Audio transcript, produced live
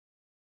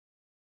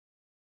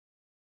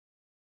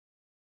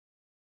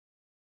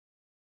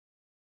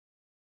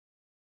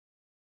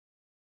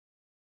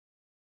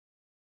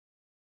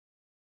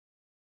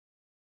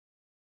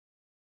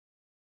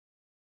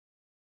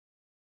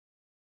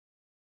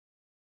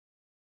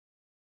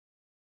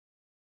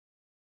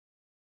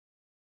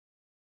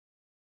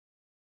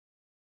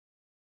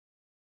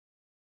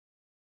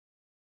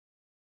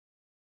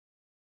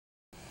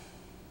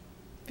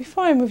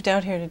before I moved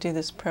out here to do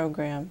this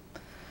program,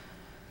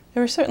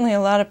 there were certainly a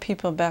lot of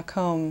people back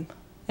home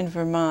in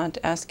Vermont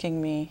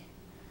asking me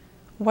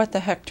what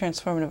the heck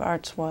transformative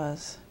arts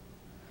was,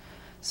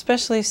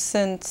 especially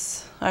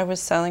since I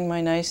was selling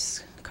my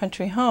nice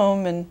country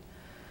home and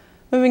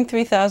moving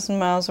 3,000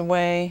 miles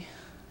away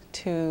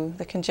to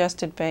the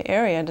congested Bay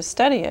Area to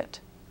study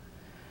it.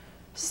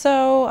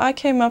 So I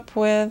came up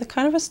with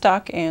kind of a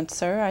stock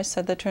answer. I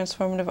said that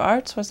transformative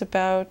arts was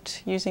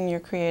about using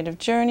your creative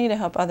journey to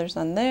help others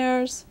on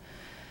theirs,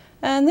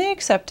 and they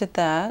accepted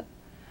that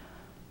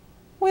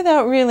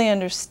without really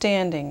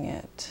understanding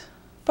it.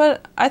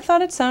 But I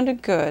thought it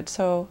sounded good,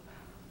 so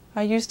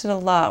I used it a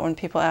lot when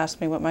people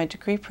asked me what my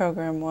degree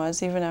program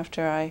was, even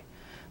after I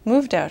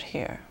moved out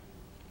here.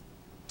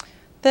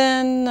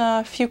 Then,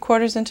 a few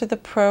quarters into the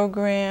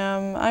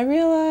program, I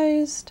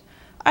realized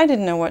I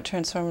didn't know what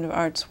transformative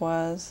arts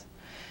was,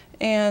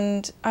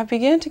 and I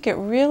began to get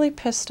really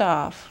pissed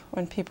off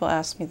when people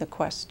asked me the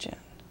question.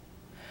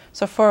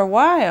 So for a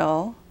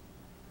while,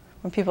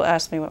 when people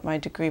asked me what my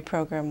degree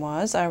program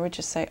was, I would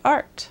just say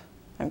art.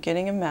 I'm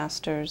getting a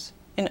master's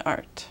in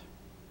art.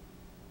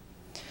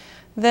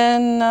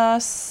 Then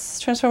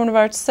Transformative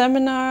Arts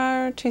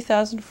Seminar,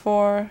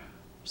 2004,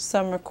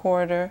 summer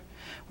quarter,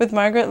 with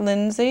Margaret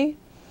Lindsay.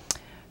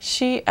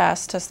 She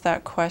asked us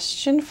that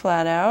question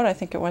flat out. I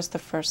think it was the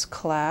first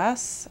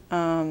class.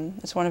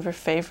 It's one of her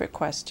favorite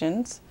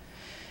questions.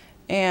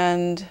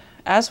 And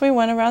as we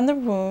went around the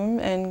room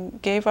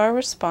and gave our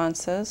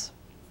responses,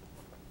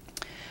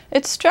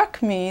 it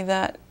struck me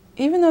that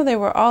even though they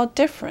were all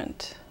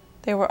different,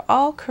 they were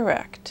all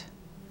correct.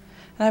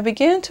 And I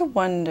began to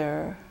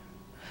wonder,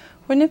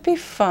 wouldn't it be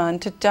fun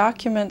to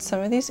document some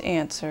of these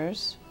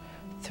answers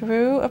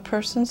through a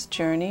person's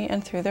journey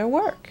and through their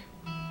work?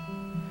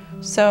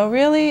 So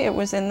really, it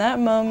was in that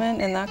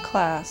moment, in that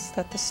class,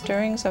 that the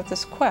stirrings of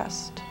this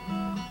quest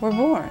were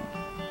born.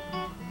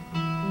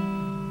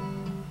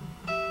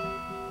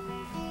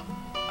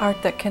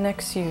 Art that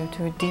connects you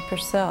to a deeper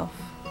self.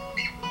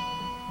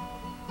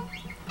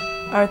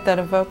 Art that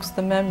evokes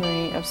the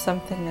memory of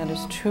something that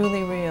is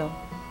truly real.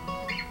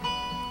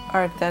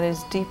 Art that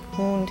is deep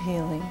wound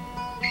healing.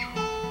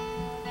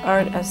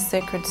 Art as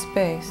sacred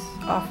space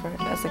offered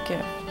as a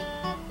gift.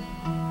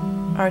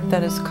 Art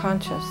that is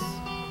conscious.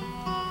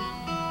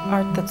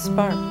 Art that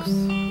sparks.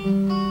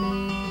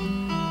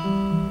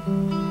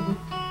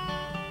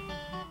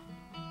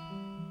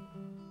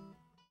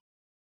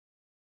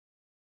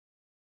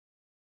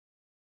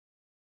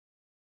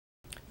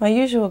 My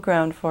usual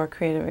ground for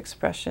creative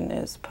expression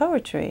is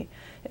poetry,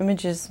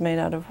 images made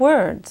out of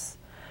words.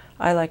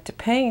 I like to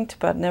paint,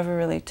 but never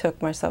really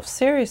took myself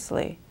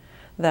seriously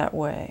that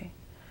way.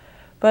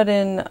 But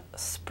in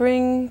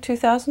spring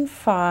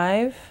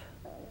 2005,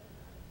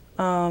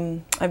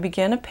 I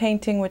began a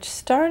painting which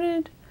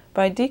started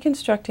by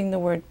deconstructing the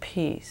word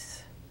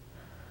peace.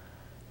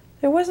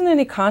 There wasn't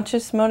any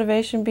conscious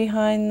motivation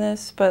behind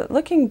this, but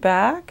looking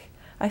back,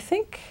 I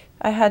think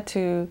I had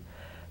to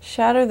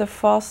shatter the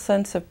false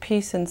sense of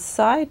peace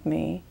inside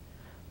me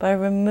by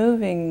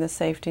removing the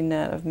safety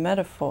net of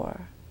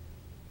metaphor.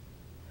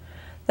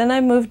 Then I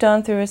moved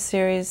on through a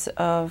series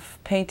of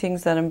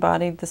paintings that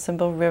embodied the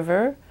symbol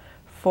river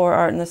for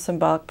Art in the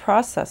Symbolic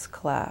Process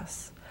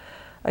class.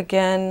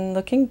 Again,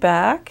 looking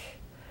back,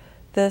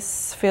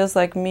 this feels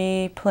like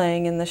me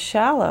playing in the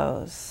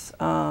shallows.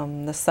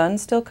 The sun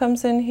still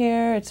comes in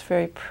here, it's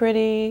very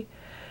pretty,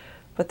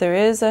 but there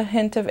is a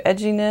hint of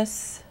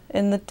edginess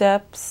in the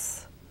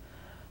depths.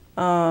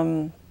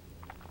 In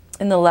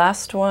the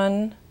last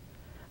one,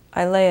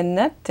 I lay a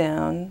net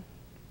down,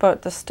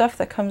 but the stuff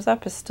that comes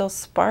up is still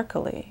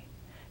sparkly.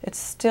 It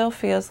still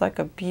feels like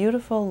a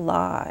beautiful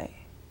lie.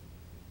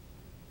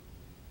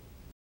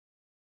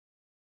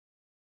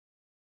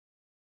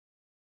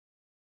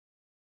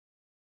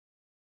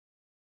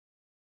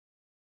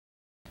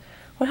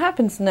 What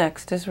happens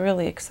next is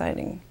really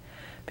exciting,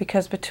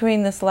 because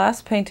between this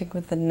last painting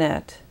with the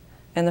net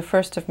and the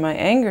first of my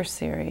anger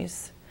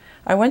series,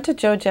 I went to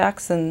Joe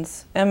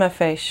Jackson's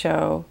MFA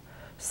show,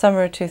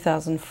 summer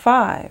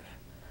 2005.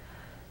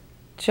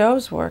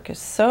 Joe's work is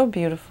so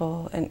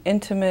beautiful and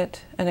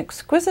intimate and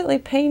exquisitely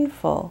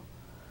painful,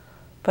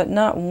 but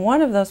not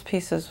one of those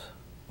pieces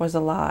was a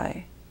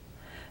lie.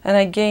 And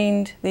I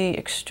gained the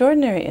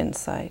extraordinary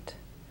insight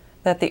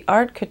that the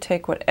art could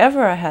take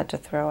whatever I had to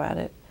throw at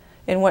it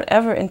in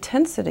whatever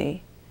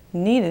intensity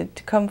needed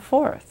to come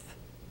forth.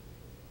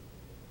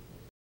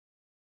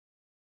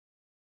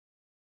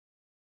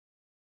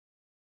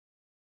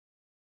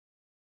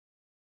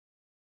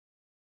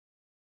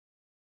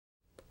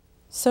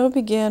 So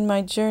began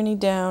my journey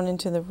down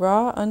into the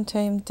raw,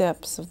 untamed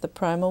depths of the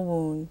primal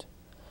wound,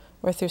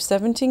 where through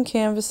 17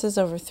 canvases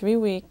over 3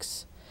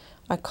 weeks,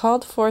 I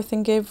called forth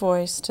and gave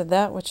voice to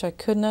that which I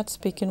could not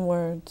speak in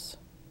words.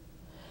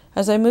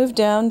 As I moved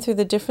down through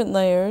the different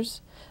layers,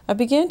 I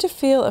began to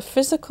feel a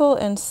physical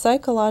and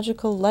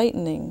psychological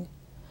lightening.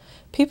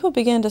 People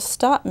began to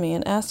stop me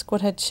and ask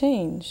what had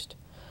changed.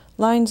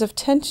 Lines of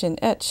tension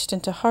etched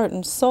into heart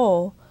and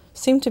soul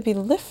seemed to be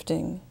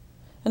lifting,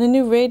 and a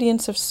new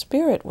radiance of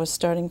spirit was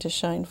starting to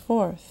shine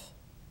forth.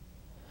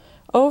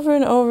 Over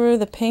and over,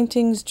 the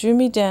paintings drew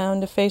me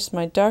down to face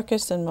my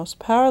darkest and most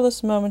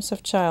powerless moments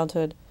of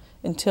childhood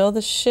until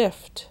the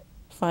shift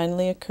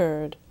finally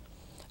occurred.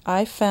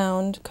 I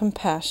found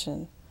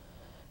compassion,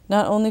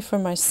 not only for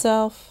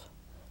myself,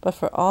 but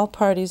for all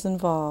parties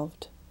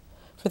involved.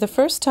 For the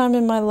first time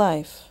in my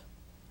life,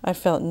 I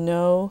felt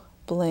no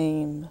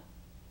blame.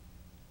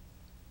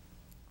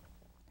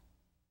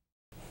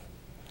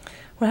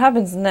 What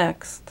happens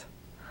next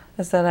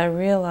is that I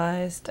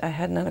realized I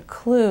hadn't a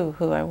clue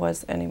who I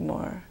was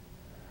anymore.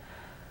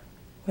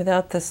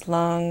 Without this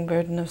long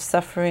burden of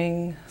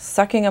suffering,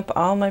 sucking up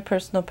all my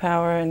personal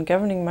power and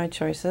governing my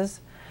choices,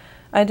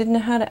 I didn't know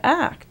how to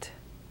act.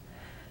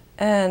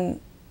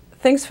 And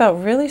things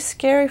felt really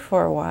scary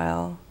for a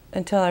while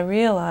until I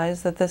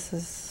realized that this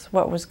is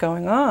what was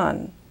going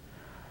on.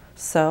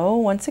 So,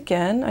 once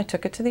again, I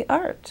took it to the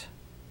art.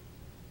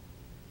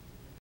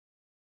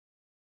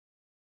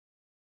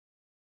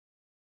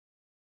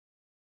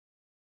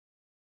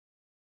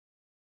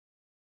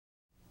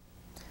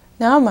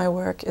 Now my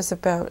work is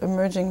about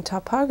emerging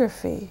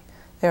topography.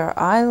 There are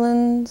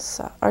islands,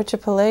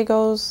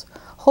 archipelagos,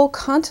 whole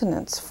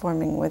continents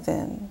forming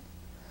within.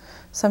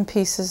 Some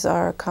pieces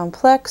are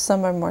complex,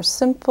 some are more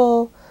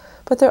simple,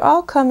 but they're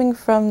all coming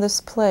from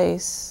this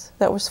place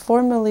that was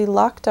formerly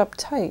locked up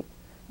tight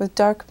with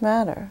dark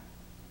matter.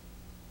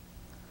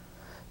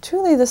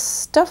 Truly, the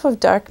stuff of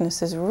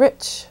darkness is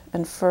rich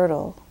and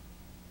fertile.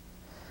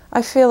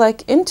 I feel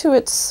like into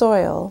its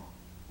soil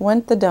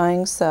went the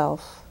dying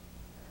self,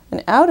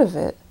 and out of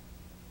it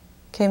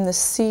came the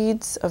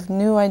seeds of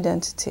new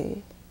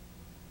identity.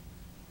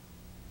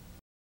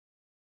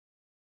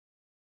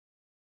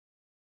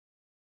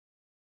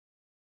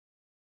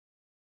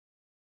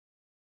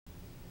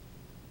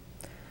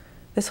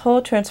 This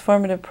whole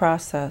transformative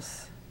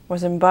process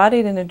was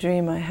embodied in a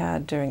dream I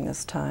had during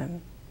this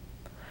time.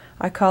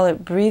 I call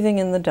it breathing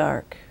in the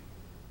dark.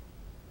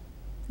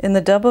 In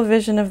the double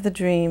vision of the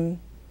dream,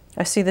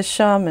 I see the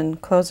shaman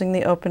closing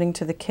the opening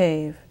to the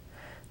cave,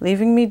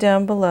 leaving me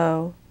down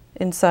below,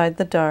 inside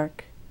the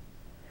dark.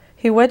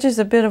 He wedges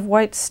a bit of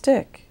white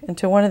stick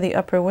into one of the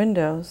upper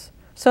windows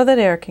so that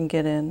air can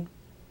get in.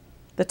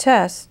 The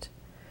test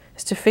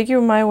is to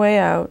figure my way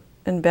out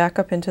and back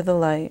up into the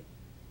light.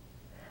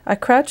 I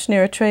crouch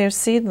near a tray of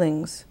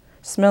seedlings,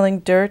 smelling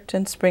dirt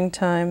and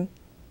springtime.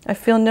 I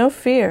feel no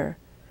fear,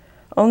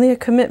 only a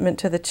commitment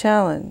to the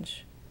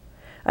challenge.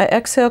 I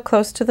exhale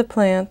close to the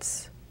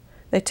plants.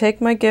 They take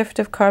my gift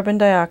of carbon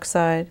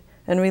dioxide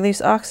and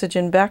release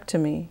oxygen back to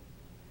me.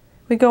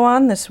 We go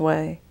on this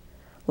way,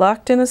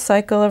 locked in a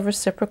cycle of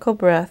reciprocal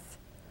breath,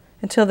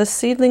 until the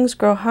seedlings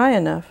grow high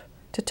enough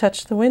to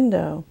touch the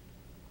window.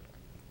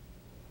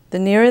 The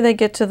nearer they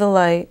get to the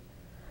light,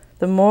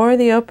 the more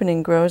the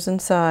opening grows in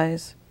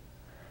size,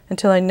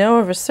 until I know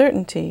of a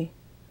certainty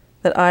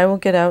that I will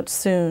get out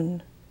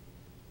soon.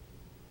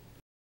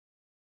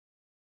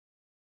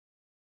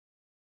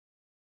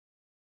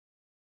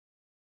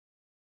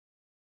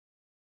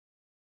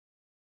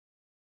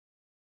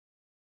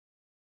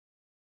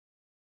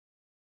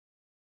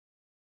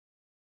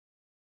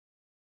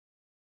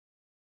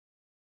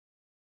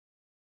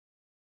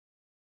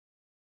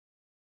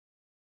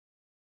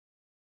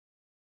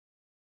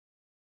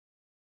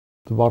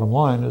 The bottom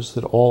line is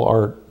that all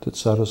art that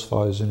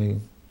satisfies any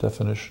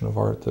definition of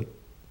art that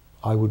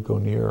I would go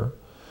near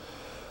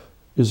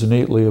is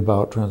innately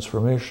about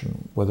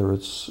transformation, whether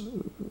it's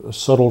a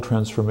subtle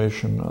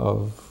transformation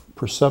of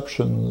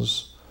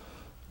perceptions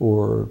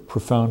or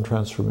profound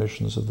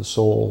transformations of the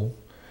soul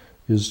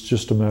is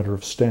just a matter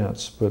of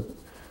stance. But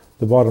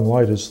the bottom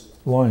line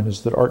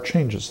is that art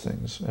changes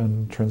things,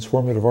 and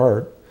transformative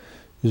art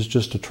is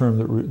just a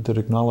term that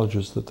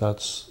acknowledges that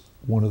that's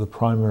one of the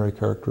primary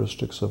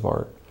characteristics of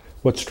art.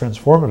 What's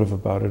transformative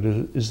about it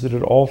is that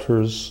it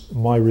alters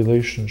my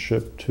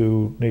relationship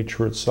to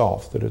nature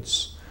itself, that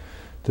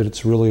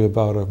it's really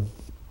about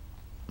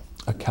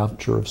a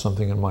capture of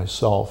something in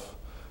myself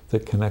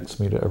that connects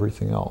me to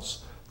everything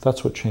else.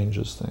 That's what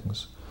changes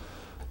things.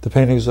 The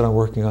paintings that I'm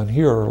working on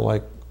here are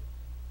like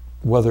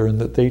weather, in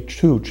that they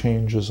too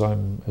change as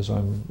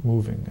I'm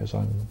moving, as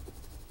I'm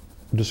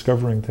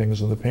discovering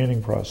things in the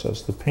painting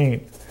process. The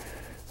paint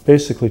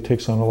basically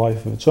takes on a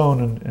life of its own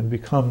and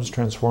becomes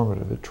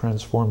transformative. It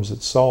transforms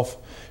itself,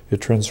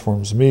 it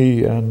transforms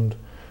me, and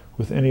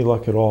with any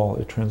luck at all,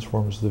 it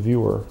transforms the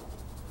viewer.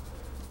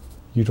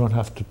 You don't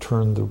have to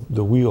turn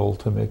the wheel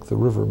to make the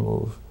river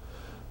move.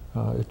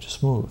 It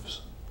just moves.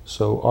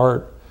 So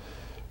art,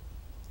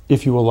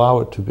 if you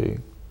allow it to be,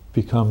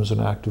 becomes an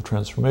act of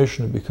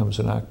transformation, it becomes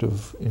an act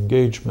of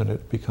engagement,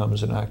 it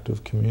becomes an act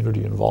of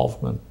community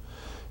involvement.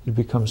 It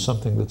becomes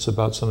something that's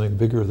about something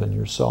bigger than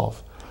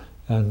yourself.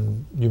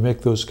 And you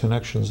make those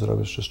connections that I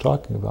was just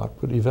talking about,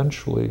 but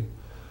eventually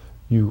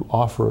you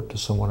offer it to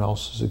someone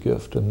else as a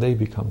gift and they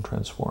become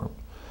transformed.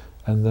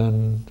 And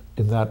then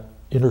in that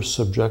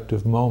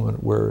intersubjective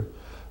moment where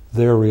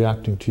they're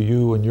reacting to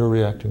you and you're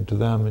reacting to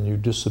them, and you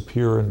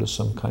disappear into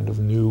some kind of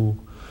new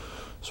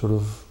sort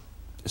of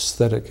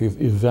aesthetic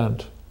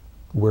event,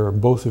 where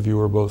both of you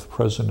are both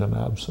present and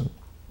absent.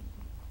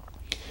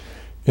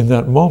 In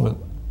that moment,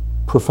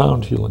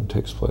 profound healing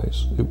takes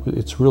place.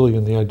 It's really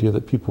in the idea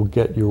that people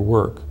get your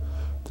work,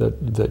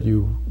 that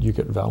you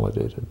get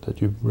validated,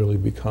 that you really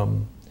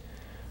become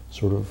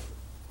sort of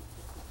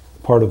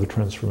part of the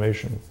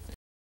transformation.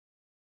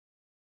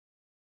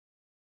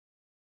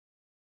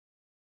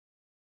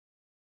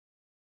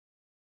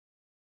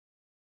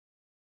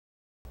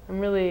 I'm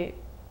really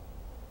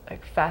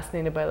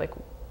fascinated by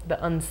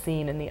the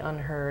unseen and the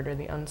unheard or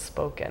the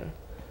unspoken.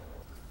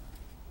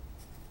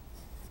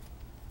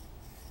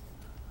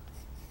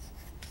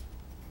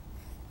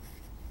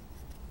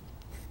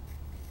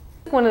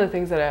 One of the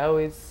things that I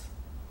always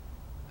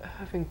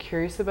have been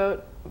curious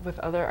about with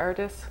other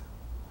artists,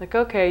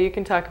 okay, you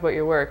can talk about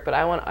your work, but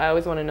I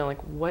always want to know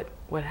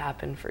what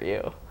happened for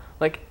you.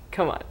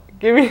 Come on,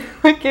 give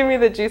me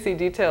the juicy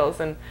details.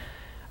 And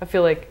I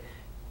feel like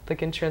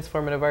in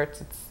transformative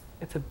arts,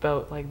 it's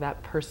about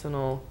that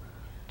personal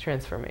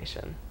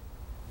transformation.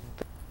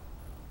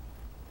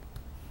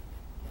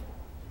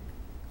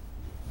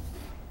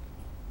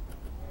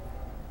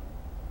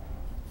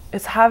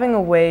 It's having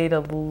a way to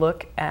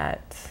look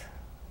at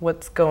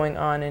what's going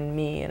on in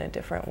me in a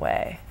different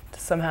way, to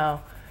somehow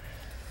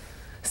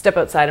step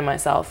outside of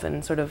myself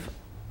and sort of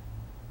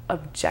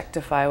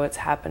objectify what's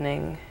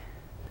happening,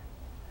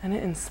 and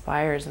it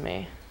inspires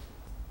me.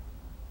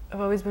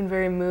 I've always been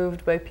very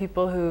moved by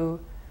people who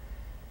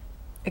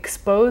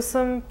expose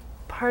some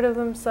part of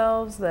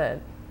themselves that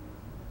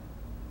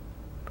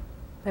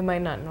they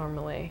might not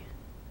normally.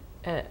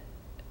 And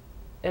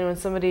when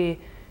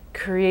somebody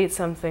creates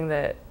something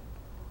that,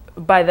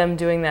 by them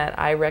doing that,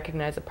 I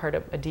recognize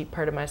a deep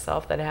part of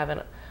myself that I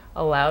haven't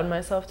allowed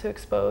myself to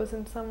expose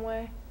in some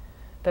way.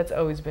 That's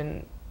always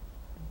been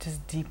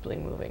just deeply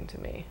moving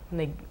to me,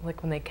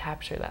 when they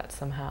capture that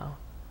somehow.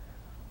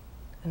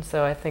 And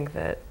so I think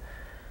that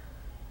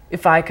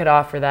if I could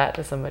offer that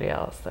to somebody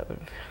else, that'd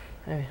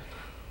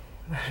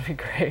be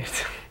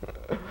great.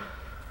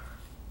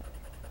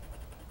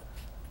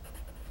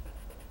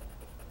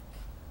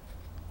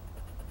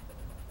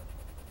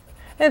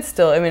 It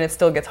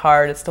still gets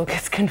hard, it still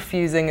gets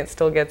confusing, it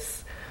still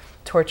gets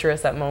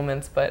torturous at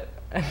moments, but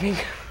I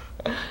think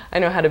I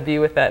know how to be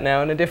with that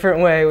now in a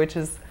different way, which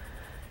has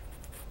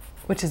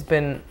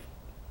been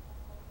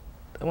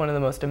one of the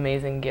most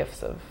amazing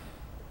gifts of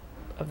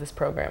this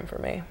program for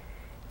me.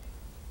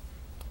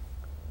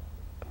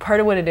 Part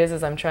of what it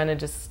is I'm trying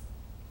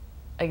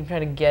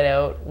to get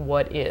out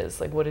what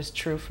is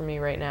true for me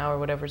right now or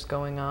whatever's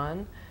going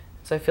on.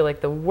 So I feel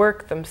like the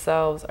work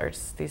themselves are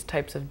just these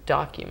types of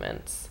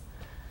documents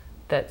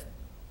that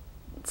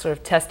sort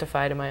of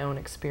testify to my own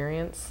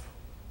experience.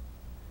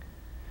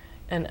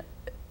 And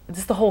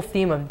just the whole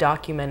theme of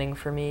documenting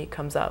for me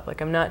comes up.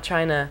 I'm not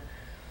trying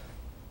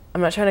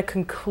to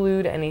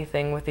conclude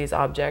anything with these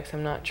objects.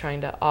 I'm not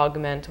trying to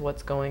augment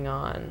what's going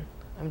on.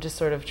 I'm just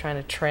sort of trying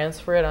to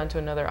transfer it onto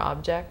another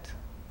object,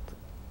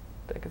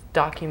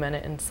 document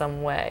it in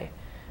some way.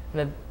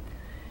 And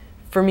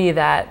for me,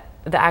 the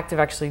act of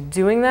actually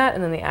doing that,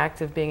 and then the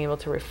act of being able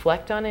to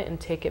reflect on it and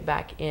take it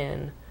back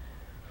in,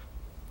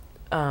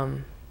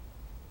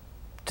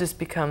 just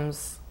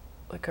becomes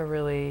a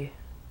really,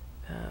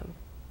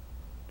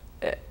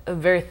 a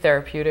very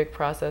therapeutic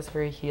process,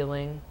 very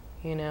healing,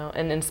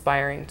 and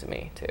inspiring to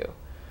me too.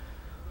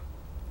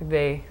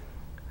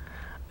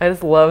 I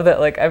just love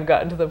that I've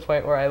gotten to the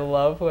point where I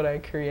love what I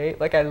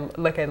create. I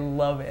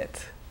love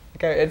it.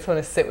 I just want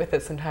to sit with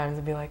it sometimes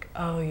and be like,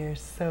 oh, you're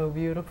so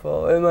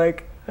beautiful.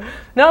 And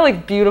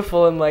not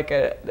beautiful and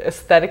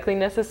aesthetically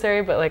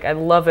necessary, but I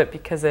love it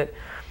because it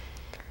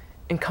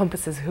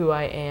encompasses who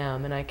I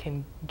am and I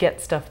can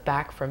get stuff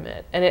back from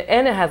it. And it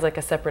has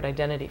a separate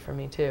identity for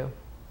me too.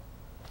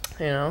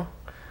 So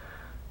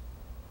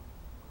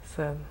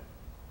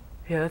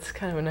yeah, that's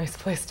kind of a nice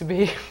place to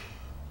be.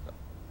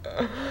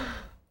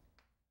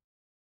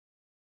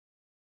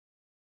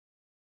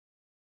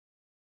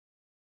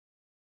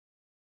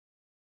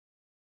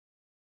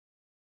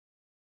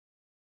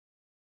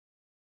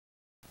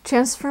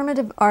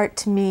 Transformative art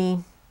to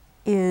me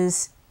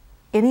is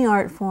any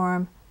art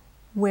form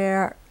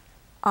where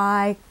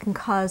I can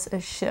cause a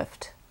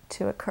shift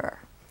to occur,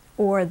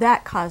 or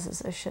that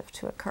causes a shift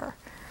to occur,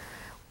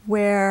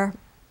 where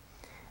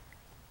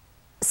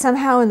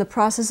somehow in the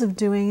process of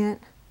doing it,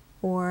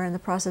 or in the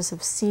process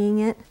of seeing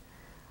it,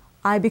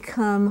 I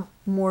become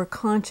more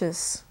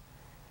conscious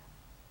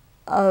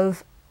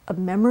of a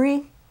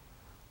memory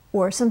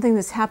or something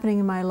that's happening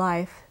in my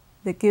life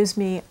that gives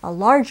me a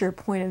larger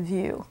point of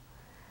view.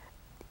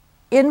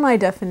 In my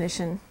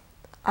definition,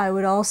 I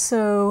would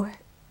also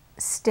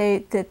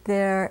state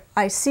that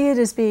I see it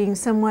as being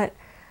somewhat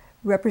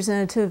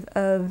representative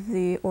of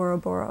the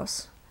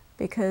Ouroboros,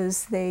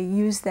 because they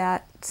use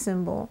that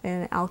symbol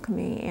in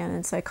alchemy and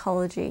in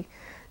psychology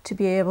to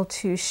be able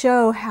to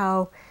show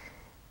how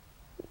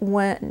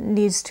one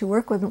needs to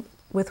work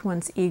with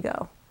one's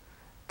ego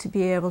to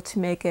be able to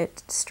make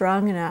it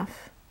strong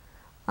enough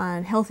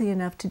and healthy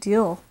enough to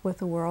deal with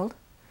the world.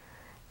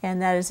 And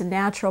that is a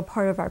natural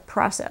part of our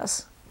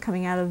process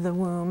coming out of the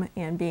womb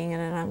and being in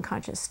an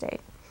unconscious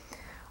state.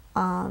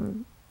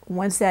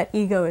 Once that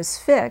ego is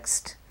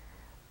fixed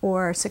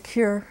or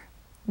secure,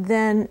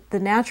 then the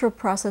natural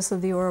process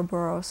of the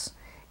Ouroboros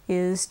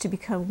is to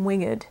become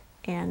winged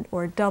and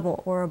or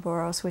double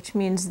Ouroboros, which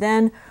means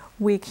then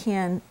we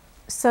can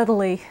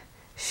subtly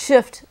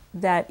shift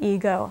that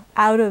ego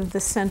out of the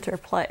center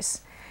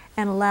place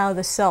and allow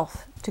the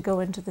self to go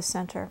into the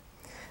center.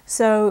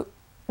 So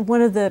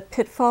one of the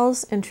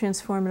pitfalls in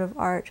transformative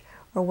art,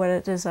 or what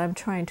it is I'm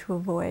trying to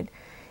avoid,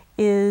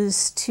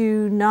 is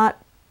to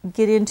not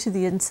get into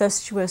the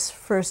incestuous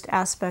first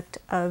aspect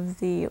of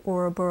the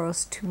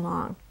Ouroboros too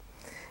long.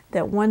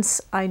 That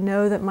once I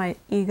know that my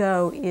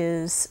ego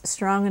is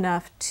strong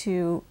enough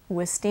to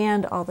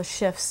withstand all the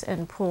shifts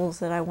and pulls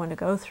that I want to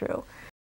go through,